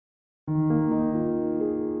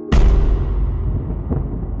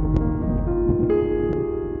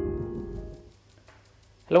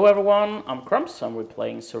Hello everyone, I'm Crumps and we're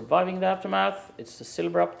playing Surviving the Aftermath. It's the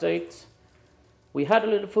silver update. We had a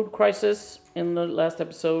little food crisis in the last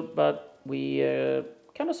episode, but we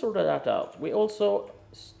kind of sorted that out. We also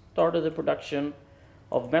started the production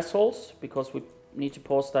of mess halls because we need to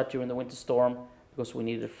pause that during the winter storm because we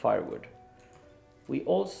needed firewood. We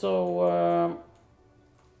also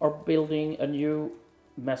are building a new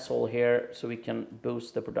mess hall here so we can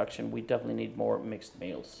boost the production. We definitely need more mixed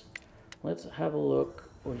meals. Let's have a look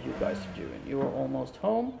what you guys are doing. You are almost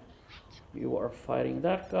home. You are fighting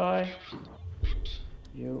that guy.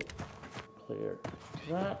 You cleared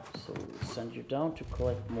that, so we'll send you down to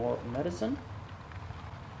collect more medicine.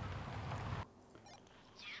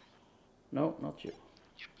 No, not you.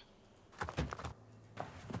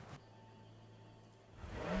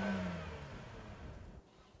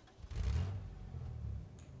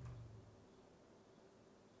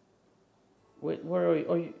 Wait, where are you?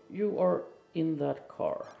 Oh, you are in that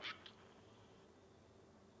car.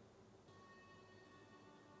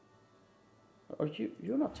 Are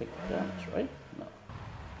you're not taking damage, right? No.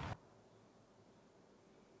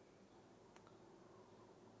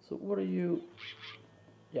 So what are you?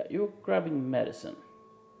 Yeah, you're grabbing medicine.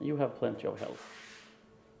 You have plenty of health.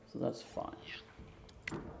 So that's fine.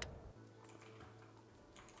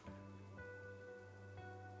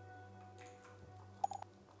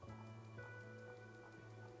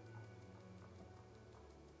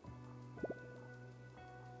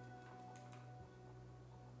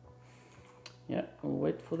 Yeah, we'll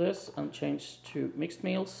wait for this and change to mixed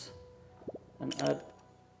meals and add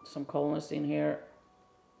some colonists in here.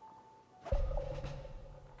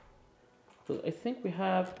 So I think we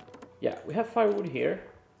have, yeah, we have firewood here.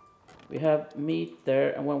 We have meat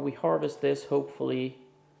there, and when we harvest this, hopefully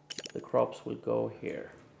the crops will go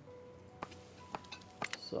here.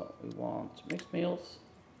 So we want mixed meals.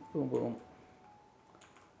 Boom, boom.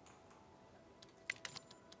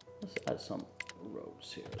 Let's add some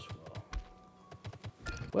roads here as well.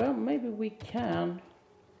 Well, maybe we can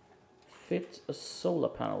fit a solar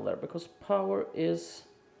panel there because power is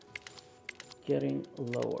getting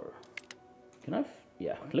lower. Can I?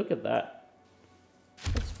 Yeah, look at that.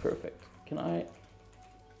 That's perfect. Can I?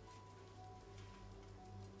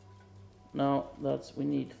 No, that's, we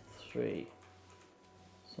need 3.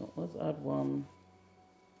 So let's add 1.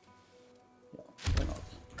 Yeah, why not?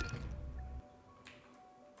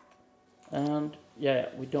 And yeah,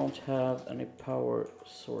 we don't have any power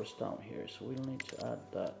source down here, so we'll need to add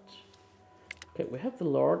that. Okay, we have the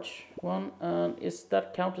large one, and is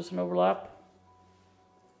that count as an overlap?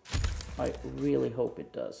 I really hope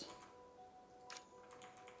it does.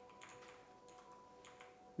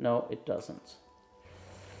 No, it doesn't.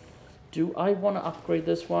 Do I want to upgrade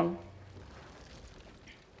this one?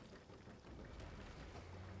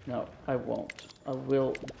 No, I won't. I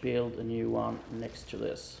will build a new one next to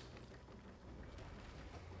this.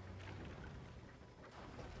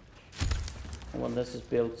 And when this is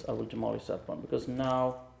built, I will demolish that one because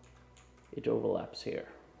now it overlaps here.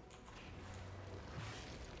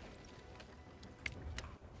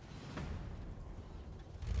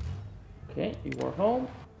 Okay, you are home.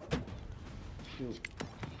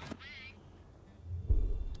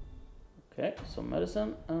 Okay, some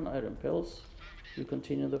medicine and iron pills. You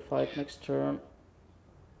continue the fight next turn.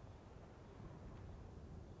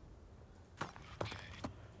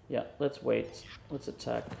 Yeah, let's wait. Let's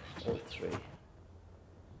attack all 3.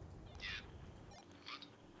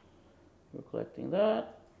 We're collecting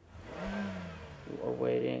that. You are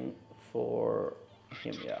waiting for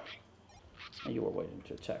him, yeah. And you are waiting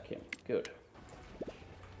to attack him. Good.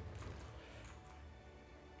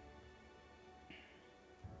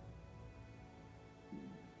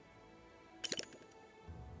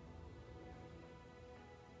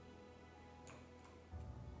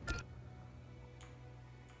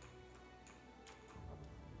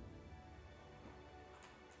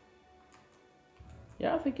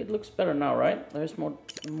 Yeah, I think it looks better now, right? There's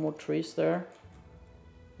more trees there.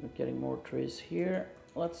 We're getting more trees here.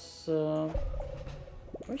 Let's where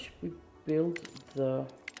should we build the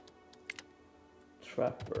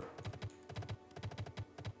trapper?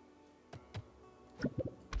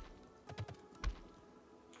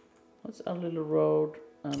 Let's add a little road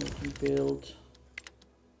and we can build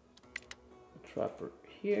a trapper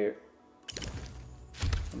here.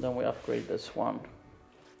 And then we upgrade this one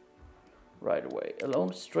right away. A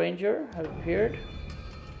lone stranger has appeared.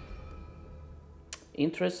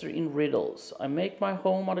 Interested in riddles. I make my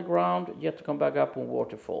home on the ground, yet to come back up on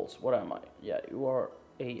waterfalls. What am I? Yeah, you are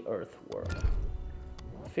a earthworm.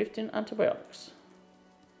 15 antibiotics.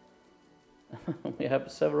 We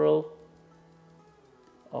have several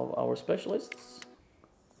of our specialists.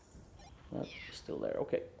 That's still there.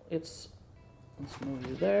 Okay, let's move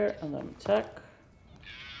you there and then attack.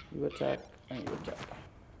 You attack and you attack.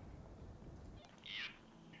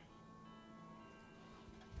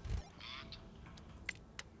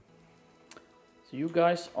 So you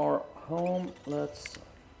guys are home. Let's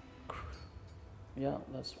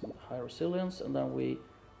high resilience, and then we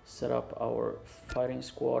set up our fighting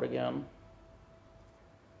squad again.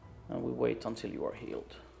 And we wait until you are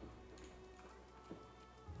healed.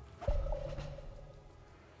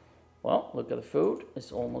 Well, look at the food.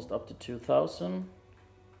 It's almost up to 2,000.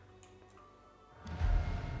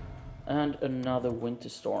 And another winter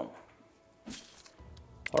storm.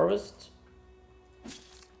 Harvest.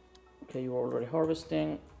 Okay, you're already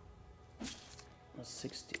harvesting.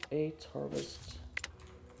 68. Harvest.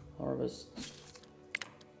 Harvest.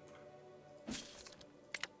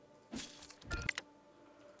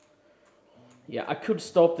 Yeah, I could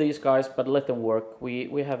stop these guys, but let them work.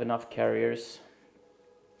 We have enough carriers.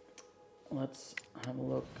 Let's have a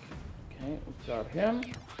look. Okay, we got him.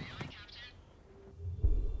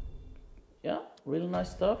 Yeah, really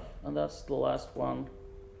nice stuff. And that's the last one.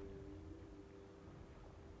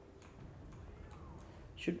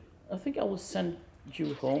 I think I will send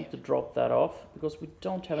you home to drop that off, because we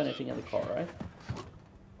don't have anything in the car, right?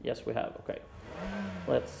 Yes, we have. Okay.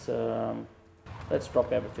 Let's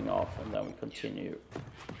drop everything off and then we continue.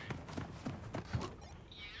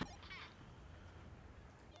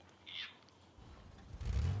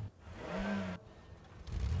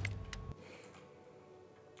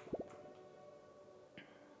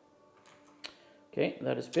 Okay,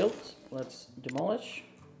 that is built. Let's demolish.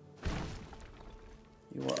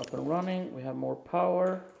 You are up and running. We have more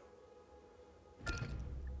power.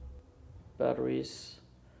 Batteries.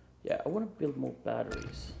 Yeah, I want to build more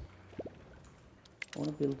batteries. I want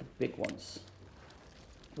to build the big ones,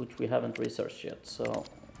 which we haven't researched yet. So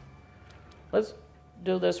let's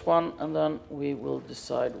do this one, and then we will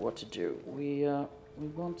decide what to do. We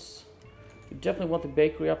definitely want the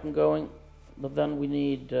bakery up and going, but then we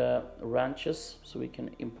need ranches so we can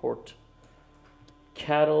import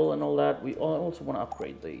cattle and all that. We also want to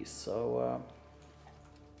upgrade these. So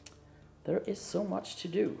there is so much to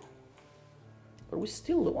do, but we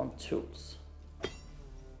still want tools.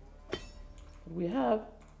 We have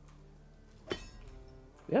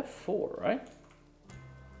 4, right?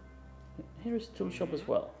 Here is tool shop as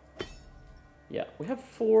well. Yeah, we have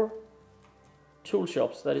 4 tool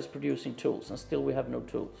shops that is producing tools, and still we have no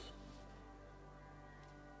tools.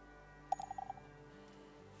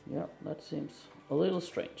 Yeah, that seems a little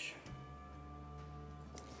strange.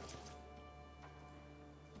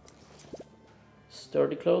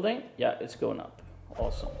 Sturdy clothing, yeah, it's going up.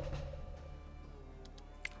 Awesome.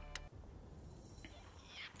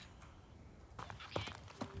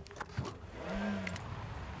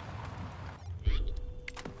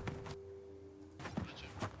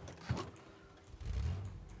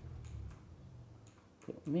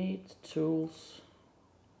 Meat, tools,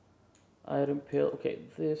 item pill. Okay,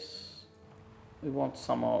 this we want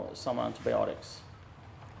some antibiotics,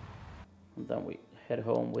 and then we head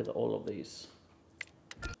home with all of these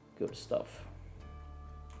good stuff.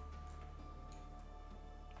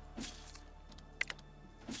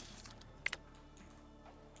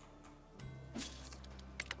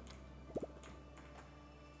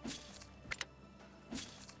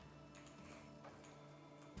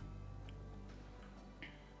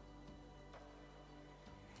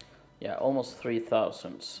 Yeah, almost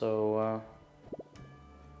 3,000, so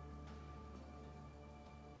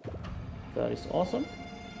that is awesome.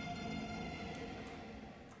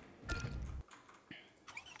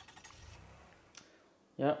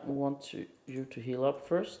 Yeah, we want you to heal up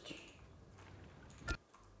first.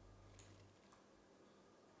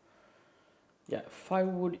 Yeah,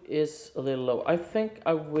 firewood is a little low. I think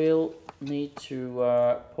I will need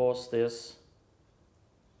to pause this,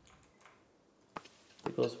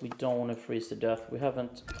 because we don't want to freeze to death. We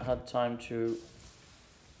haven't had time to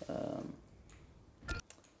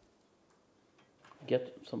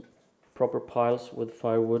get some proper piles with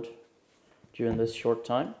firewood during this short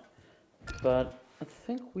time, but I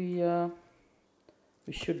think we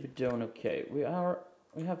should be doing okay. We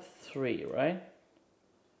have 3, right?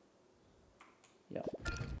 Yeah,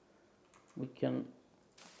 we'll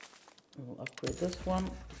upgrade this one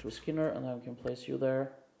to a Skinner, and then we can place you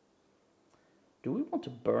there. Do we want a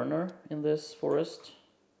burner in this forest?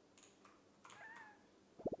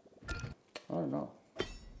 I don't know.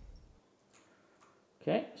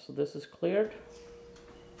 Okay, so this is cleared.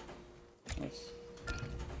 Let's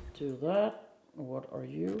do that. What are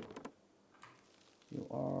you? You. You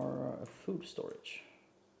are a food storage.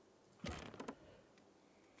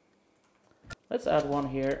 Let's add one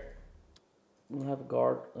here. We'll have a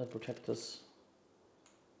guard that protects us.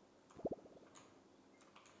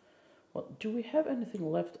 Well, do we have anything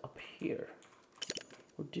left up here?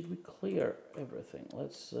 Or did we clear everything?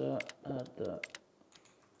 Let's add the...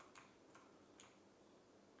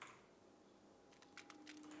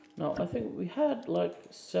 No, I think we had like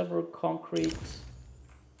several concrete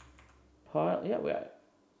pile.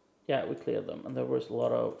 Yeah, we cleared them, and there was a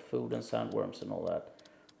lot of food and sandworms and all that.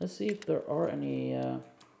 Let's see if there are any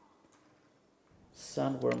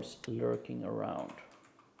sandworms lurking around.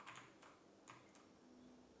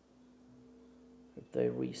 If they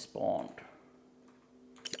respawned.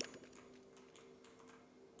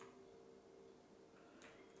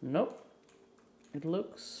 Nope. It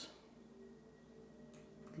looks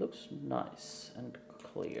nice and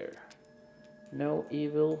clear. No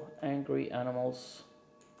evil, angry animals.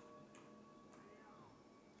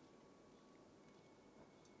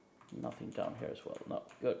 Nothing down here as well. No,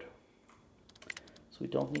 good. So we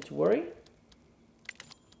don't need to worry.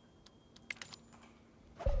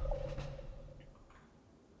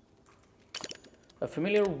 A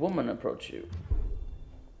familiar woman approached you.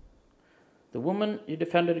 The woman you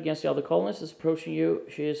defended against the other colonists is approaching you.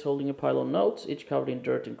 She is holding a pile of notes, each covered in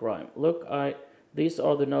dirt and grime. Look, these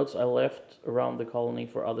are the notes I left around the colony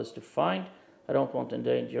for others to find. I don't want to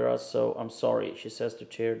endanger us, so I'm sorry, she says to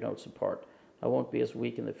tear notes apart. I won't be as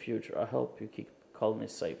weak in the future. I'll help you keep the colony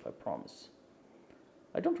safe, I promise.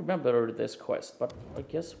 I don't remember this quest, but I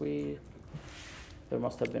guess there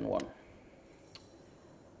must have been one.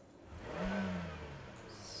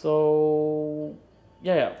 So...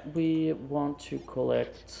 yeah, we want to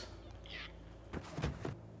collect...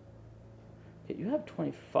 Okay, you have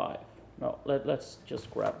 25. No, let's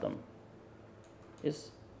just grab them.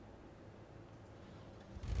 Let's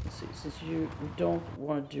see, since you don't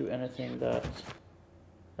want to do anything that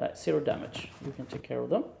 0 damage, you can take care of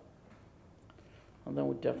them. And then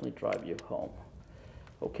we'll definitely drive you home.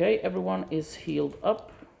 Okay, everyone is healed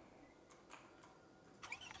up.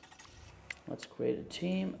 Let's create a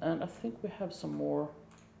team, and I think we have some more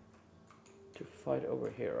to fight over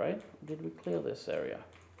here, right? Did we clear this area?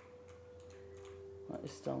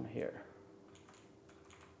 It's down here.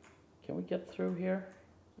 Can we get through here?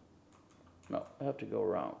 No, I have to go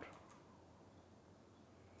around.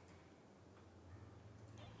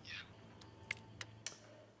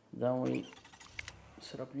 Then we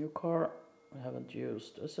set up a new car. We haven't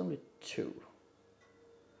used, it's only 2.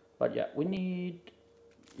 But yeah, we need...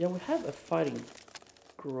 yeah, we have a fighting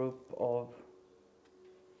group of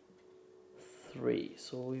 3,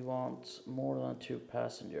 so we want more than 2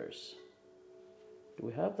 passengers. Do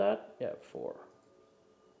we have that? Yeah, 4.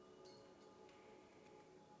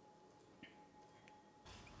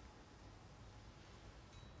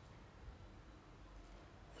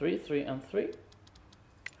 Three, and 3.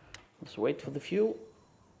 Let's wait for the fuel.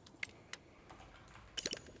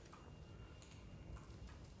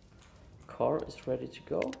 Car is ready to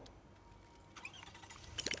go.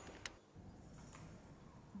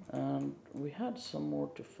 And we had some more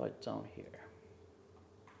to fight down here.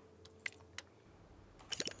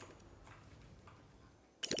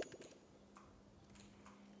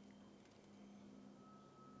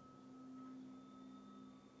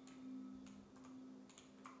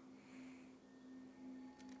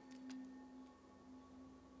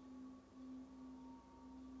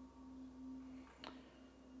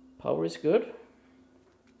 Power is good.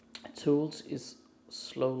 Tools is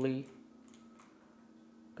slowly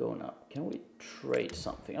going up. Can we trade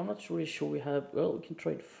something? I'm not really sure we have... well, we can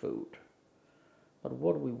trade food. But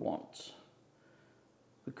what do we want?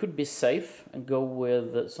 We could be safe and go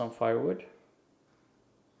with some firewood.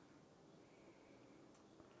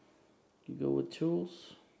 You go with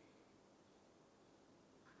tools.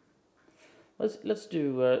 Let's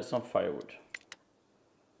do some firewood.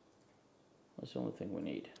 That's the only thing we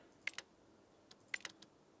need.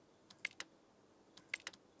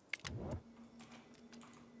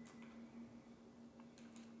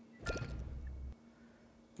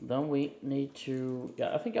 Then we need to...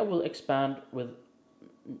 yeah, I think I will expand with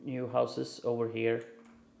new houses over here.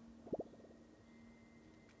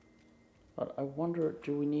 But I wonder,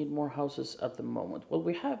 do we need more houses at the moment? Well,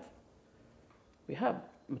 we have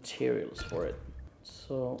materials for it.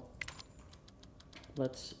 So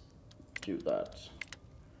let's do that.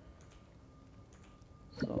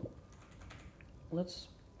 So let's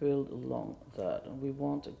build along that. And we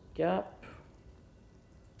want a gap.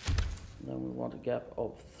 Then we want a gap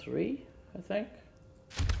of 3, I think.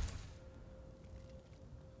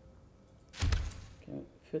 Can we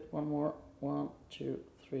fit one more? 1, 2,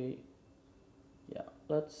 3. Yeah,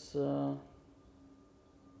 let's do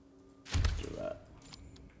that.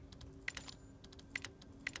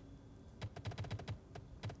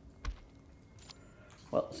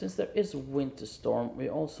 Well, since there is a winter storm, we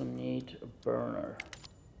also need a burner.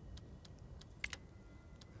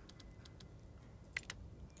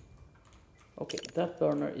 Okay, that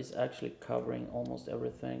burner is actually covering almost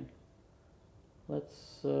everything.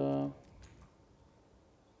 Let's do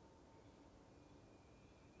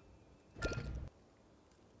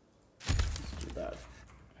that.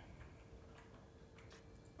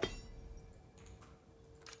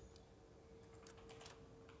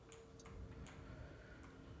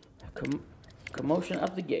 Commotion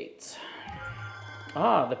at the gate.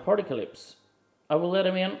 Ah, the partycalypse. I will let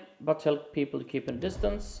him in, but tell people to keep in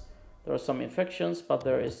distance. There are some infections, but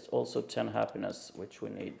there is also 10 happiness, which we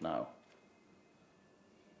need now.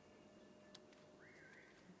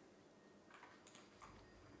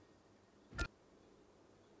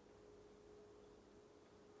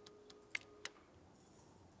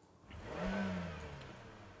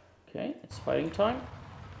 Okay, it's fighting time.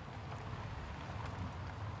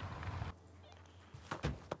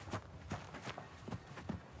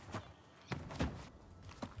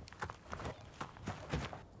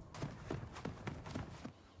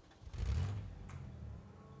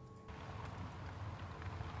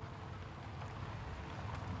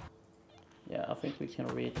 Yeah, I think we can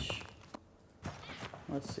reach.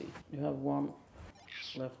 Let's see. You have one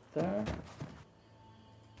left there.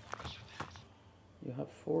 You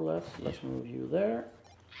have 4 left. Let's move you there.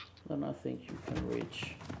 Then I think you can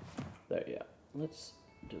reach there. Yeah. Let's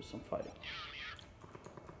do some fighting.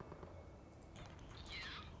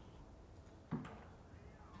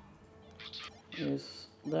 Is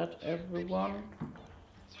that everyone?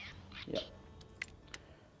 Yeah.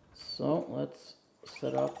 So let's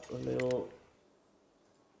set up a little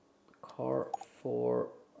car for...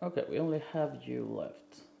 Okay, we only have you left.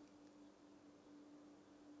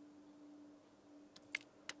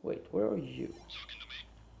 Wait, where are you?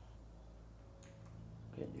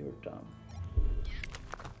 Okay, you're done.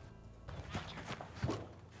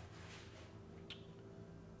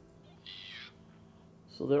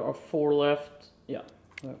 So there are 4 left. Yeah,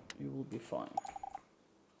 well, you will be fine.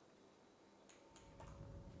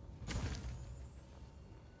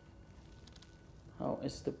 How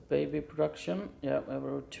is the baby production? Yeah, we have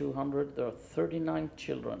over 200. There are 39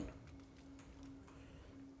 children.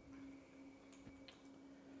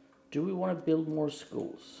 Do we want to build more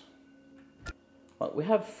schools? Well, we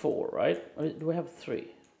have 4, right? Or do we have 3?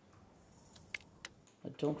 I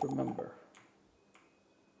don't remember.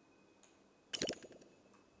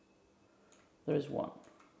 There is 1.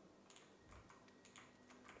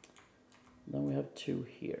 Then we have 2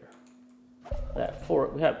 here. 4.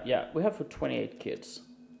 We have, yeah, we have for 28 kids.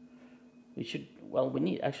 We should, well,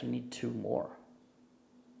 we actually need 2 more.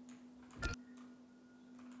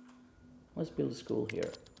 Let's build a school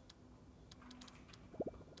here.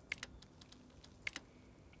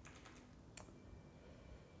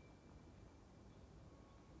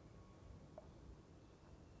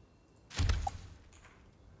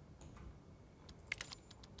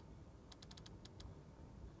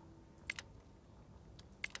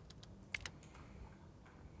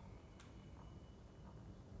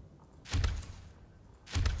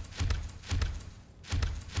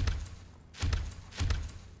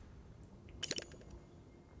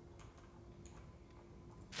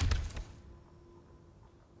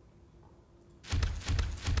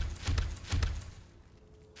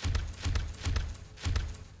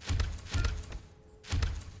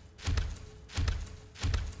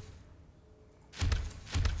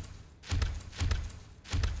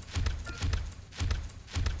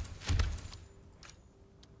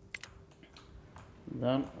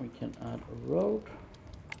 Then we can add a road.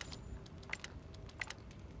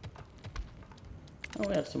 And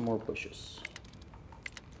we add some more bushes.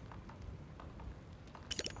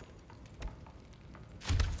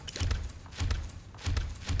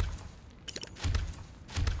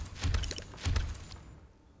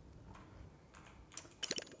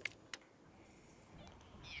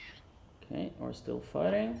 Okay, we're still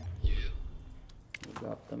fighting. We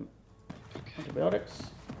got them antibiotics.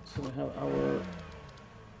 So we have our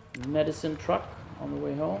medicine truck on the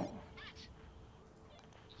way home.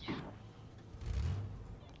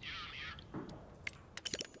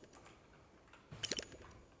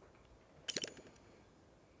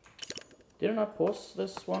 Didn't I pause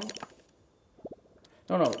this one?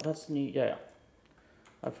 No, that's new. Yeah.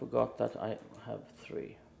 I forgot that I have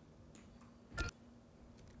 3.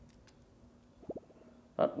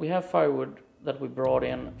 But we have firewood that we brought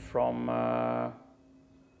in from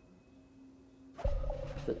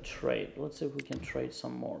the trade. Let's see if we can trade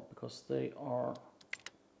some more, because they are...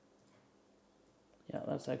 Yeah,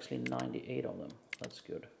 that's actually 98 of them. That's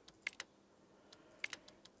good.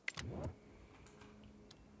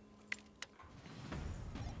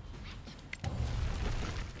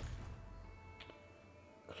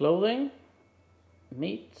 clothing,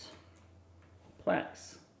 meat,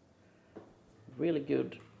 planks. Really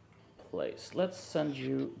good place. Let's send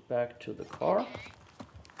you back to the car.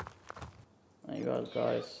 And you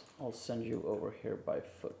guys, I'll send you over here by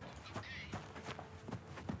foot.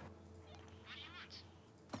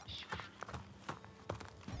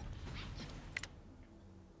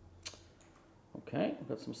 Okay, we've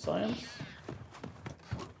got some science.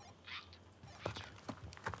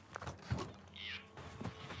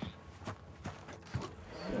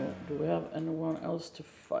 So, do we have anyone else to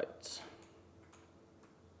fight?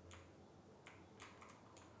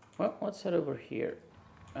 Well, let's head over here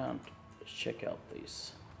and check out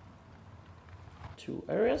these 2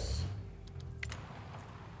 areas.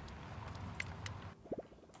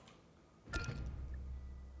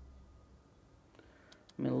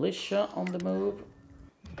 Militia on the move.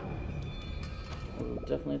 We'll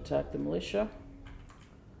definitely attack the militia.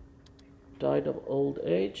 Died of old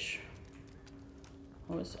age.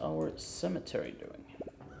 How is our cemetery doing?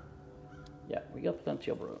 Yeah, we got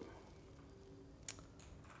plenty of room.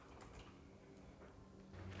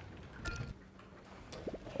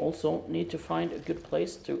 Also need to find a good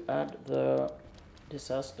place to add the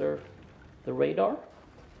disaster, the radar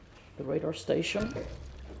station.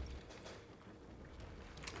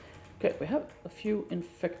 Okay, we have a few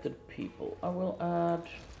infected people. I will add,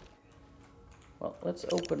 well, let's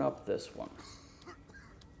open up this one.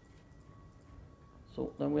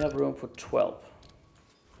 So then we have room for 12.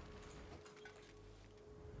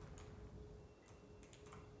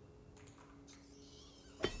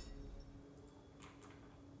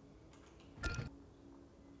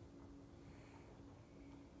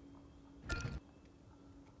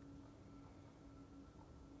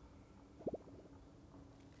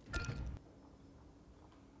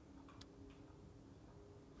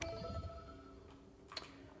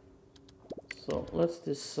 So let's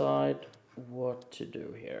decide what to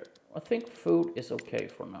do here. I think food is okay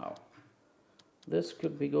for now. This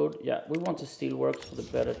could be good. Yeah, we want the steelworks for the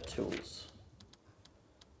better tools.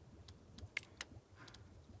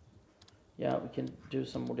 Yeah, we can do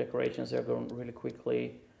some more decorations there going really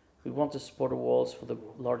quickly. We want to support the walls for the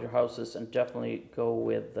larger houses and definitely go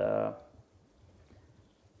with the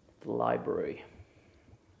library.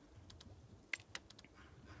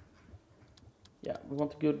 Yeah, we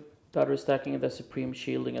want good battery stacking and the supreme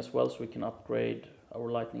shielding as well, so we can upgrade our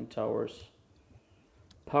lightning towers.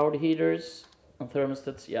 Powered heaters and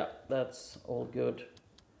thermostats, yeah, that's all good.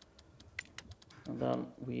 And then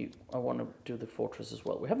I want to do the fortress as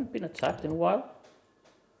well. We haven't been attacked in a while.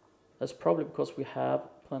 That's probably because we have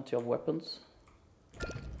plenty of weapons.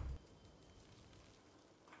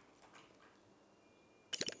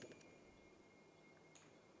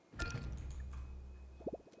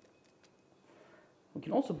 We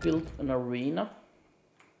can also build an arena.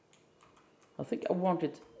 I think I want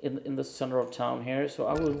it in the center of town here, so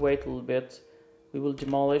I will wait a little bit. We will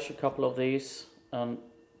demolish a couple of these and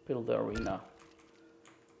build the arena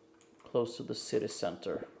close to the city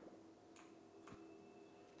center.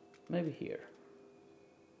 Maybe here.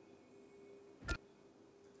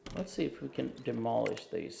 Let's see if we can demolish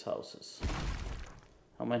these houses.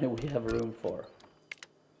 How many we have room for?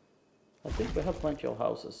 I think we have plenty of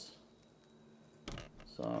houses.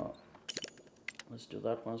 So let's do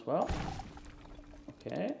that one as well.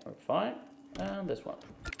 Okay, we're fine. And this one.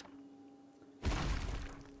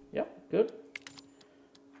 Yep, good.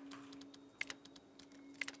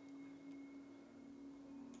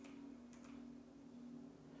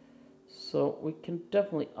 So we can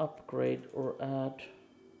definitely upgrade or add.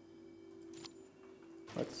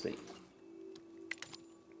 Let's see.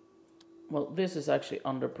 Well, this is actually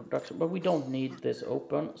under production, but we don't need this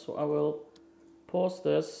open. So I will pause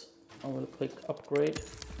this. I will click upgrade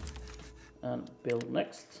and build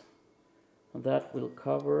next. And that will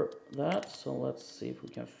cover that. So let's see if we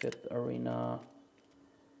can fit the arena.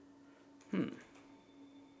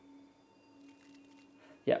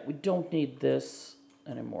 Yeah, we don't need this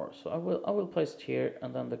anymore. So I will place it here,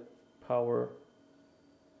 and then the power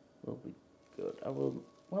will be good.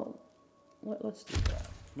 Let's do that.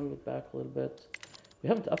 Move it back a little bit. We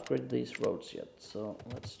haven't upgraded these roads yet, so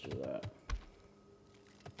let's do that.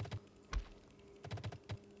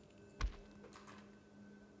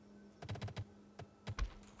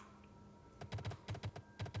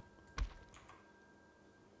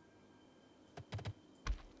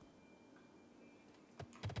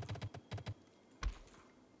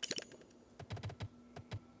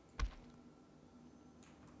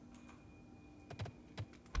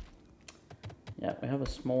 Yeah, we have a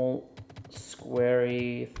small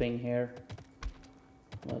squarey thing here.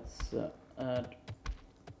 Let's add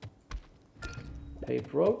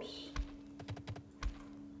paved roads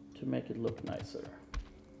to make it look nicer.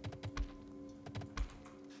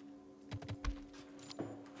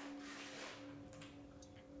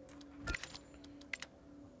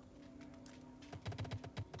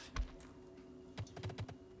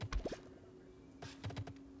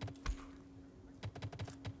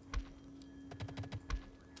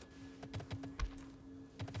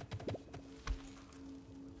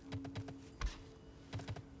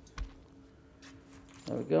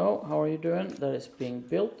 There we go. How are you doing? That is being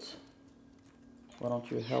built. Why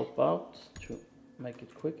don't you help out to make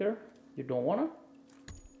it quicker? You don't wanna?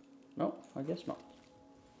 No, I guess not.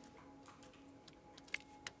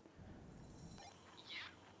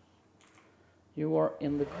 You are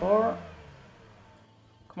in the car.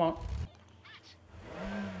 Come on.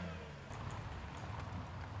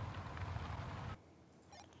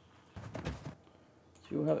 So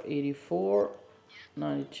you have 84,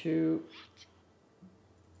 92.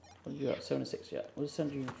 What did you have? 76, yeah. We'll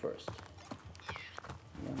send you first.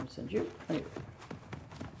 And then we'll send you and you.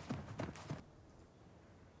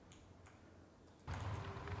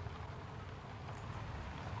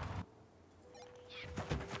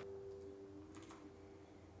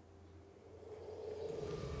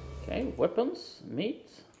 Okay, weapons,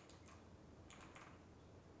 meat.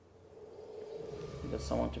 There's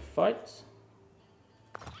someone to fight.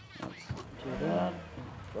 Let's do that.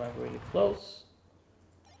 Drive really close.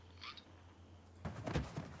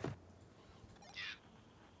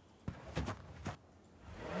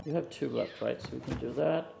 You have 2 left, right? So we can do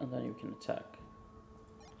that, and then you can attack.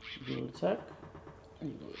 You will attack, and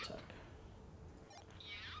you will attack.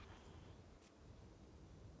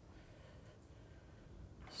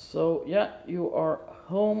 So yeah, you are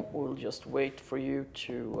home. We'll just wait for you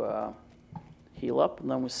to heal up, and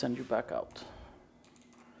then we'll send you back out.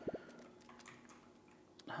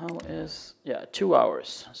 How is... yeah, 2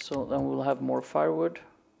 hours. So then we'll have more firewood.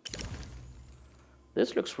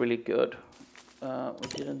 This looks really good. We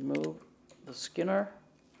didn't move the Skinner,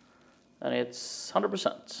 and it's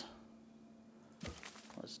 100%.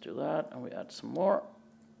 Let's do that, and we add some more.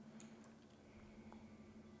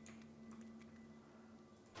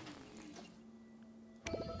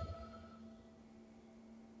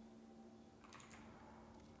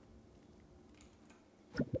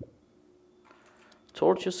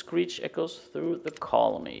 Torch's screech echoes through the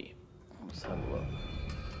colony. Let's have a look.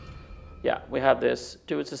 Yeah, we have this.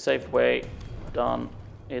 Do it a safe way. Done.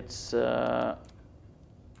 It's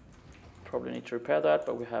probably need to repair that,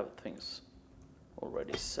 but we have things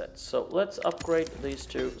already set. So let's upgrade these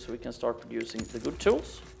 2 so we can start producing the good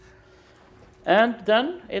tools. And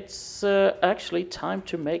then it's actually time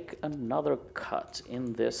to make another cut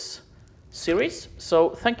in this series.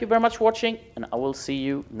 So thank you very much for watching, and I will see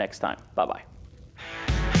you next time. Bye bye.